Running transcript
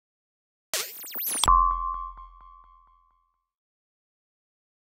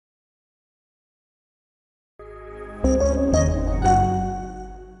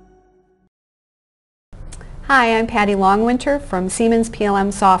Hi, I'm Patty Longwinter from Siemens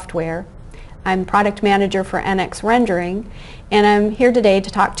PLM Software. I'm Product Manager for NX Rendering, and I'm here today to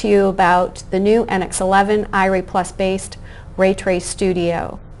talk to you about the new NX11 Iray Plus based Ray Trace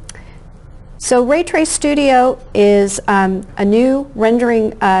Studio. So Ray Trace Studio is a new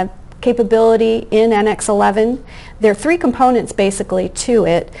rendering capability in NX11. There are three components basically to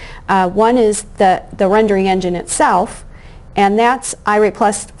it. One is the rendering engine itself, and that's Iray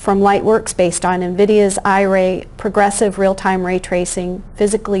Plus from Lightworks based on NVIDIA's Iray progressive real-time ray tracing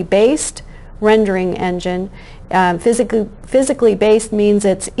physically based rendering engine. Physically based means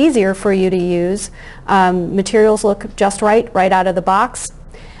it's easier for you to use. Materials look just right out of the box.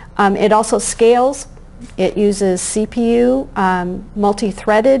 It also scales. It uses CPU,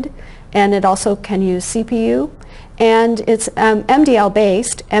 multi-threaded, and it also can use CPU. And it's MDL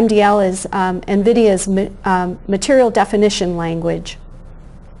based. MDL is NVIDIA's material definition language.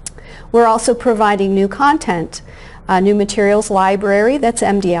 We're also providing new content, new materials library that's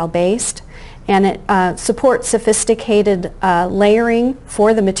MDL based, and it supports sophisticated layering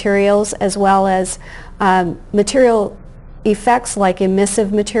for the materials, as well as material effects like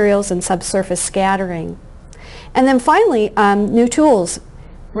emissive materials and subsurface scattering. And then finally, new tools.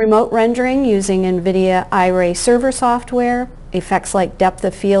 Remote rendering using NVIDIA Iray server software. Effects like depth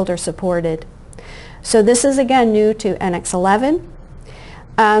of field are supported. So this is again new to NX11.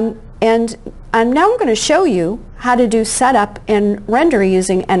 And now I'm going to show you how to do setup and render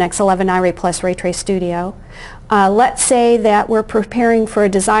using NX11 Iray Plus Ray Trace Studio. Let's say that we're preparing for a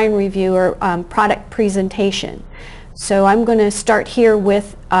design review or product presentation. So I'm going to start here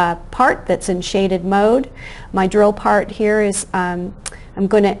with a part that's in shaded mode. My drill part here is I'm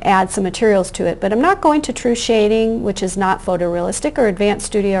going to add some materials to it, but I'm not going to true shading, which is not photorealistic or advanced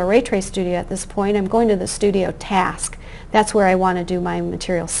studio or ray trace studio at this point. I'm going to the studio task. That's where I want to do my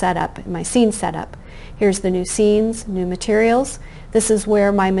material setup, my scene setup. Here's the new scenes, new materials. This is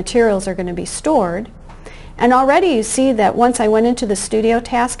where my materials are going to be stored. And already you see that once I went into the studio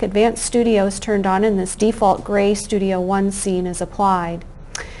task, advanced studio is turned on and this default gray Studio 1 scene is applied.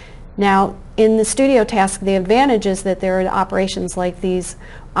 Now, in the studio task, the advantage is that there are operations like these,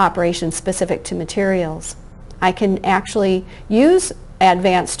 operations specific to materials. I can actually use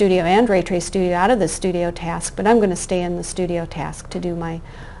Advanced Studio and Ray Trace Studio out of the studio task, but I'm going to stay in the studio task to do my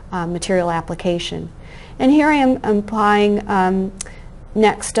material application. And here I am applying,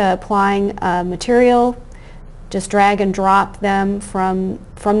 applying material. Just drag and drop them from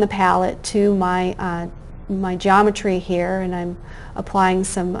the palette to my my geometry here, and I'm applying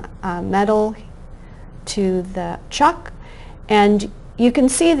some metal to the chuck, and you can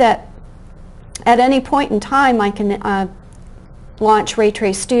see that at any point in time I can launch Ray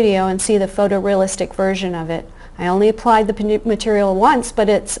Trace Studio and see the photorealistic version of it. I only applied the material once, but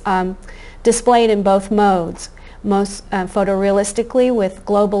it's displayed in both modes. Most photorealistically with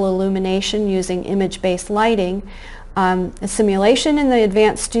global illumination using image-based lighting, a simulation in the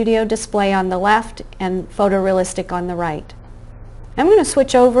Advanced Studio display on the left and photorealistic on the right. I'm going to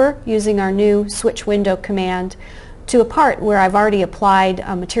switch over using our new switch window command to a part where I've already applied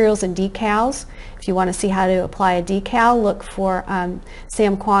materials and decals. If you want to see how to apply a decal, look for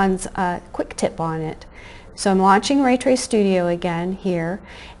Sam Kwan's quick tip on it. So I'm launching Ray Trace Studio again here,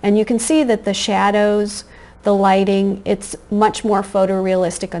 and you can see that the shadows, the lighting, it's much more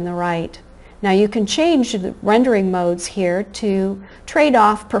photorealistic on the right. Now you can change the rendering modes here to trade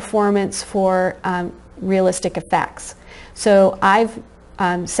off performance for realistic effects. So I've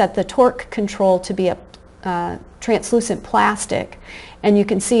set the torque control to be a translucent plastic, and you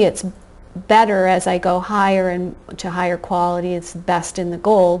can see it's better as I go higher and to higher quality. It's best in the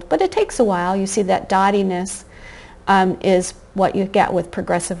gold, but it takes a while. You see that dottiness is what you get with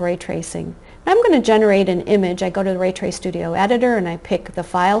progressive ray tracing. Now I'm going to generate an image. I go to the Ray Trace Studio editor and I pick the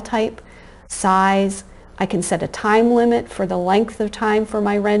file type, size. I can set a time limit for the length of time for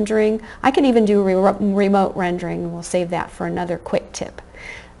my rendering. I can even do remote rendering, and we'll save that for another quick tip.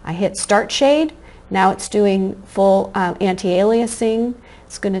 I hit Start Shade. Now it's doing full anti-aliasing.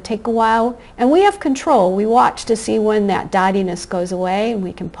 It's going to take a while, and we have control. We watch to see when that dottiness goes away, and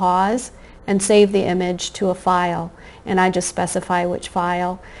we can pause and save the image to a file. And I just specify which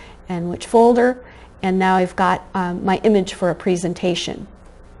file and which folder, and now I've got my image for a presentation.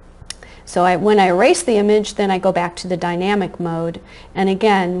 So when I erase the image, then I go back to the dynamic mode, and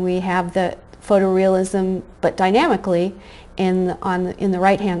again we have the photorealism but dynamically in the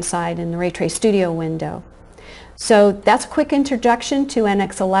right hand side in the Ray Trace Studio window. So that's a quick introduction to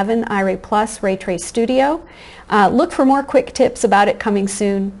NX11 Iray Plus Ray Trace Studio. Look for more quick tips about it coming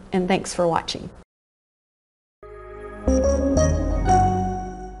soon, and thanks for watching.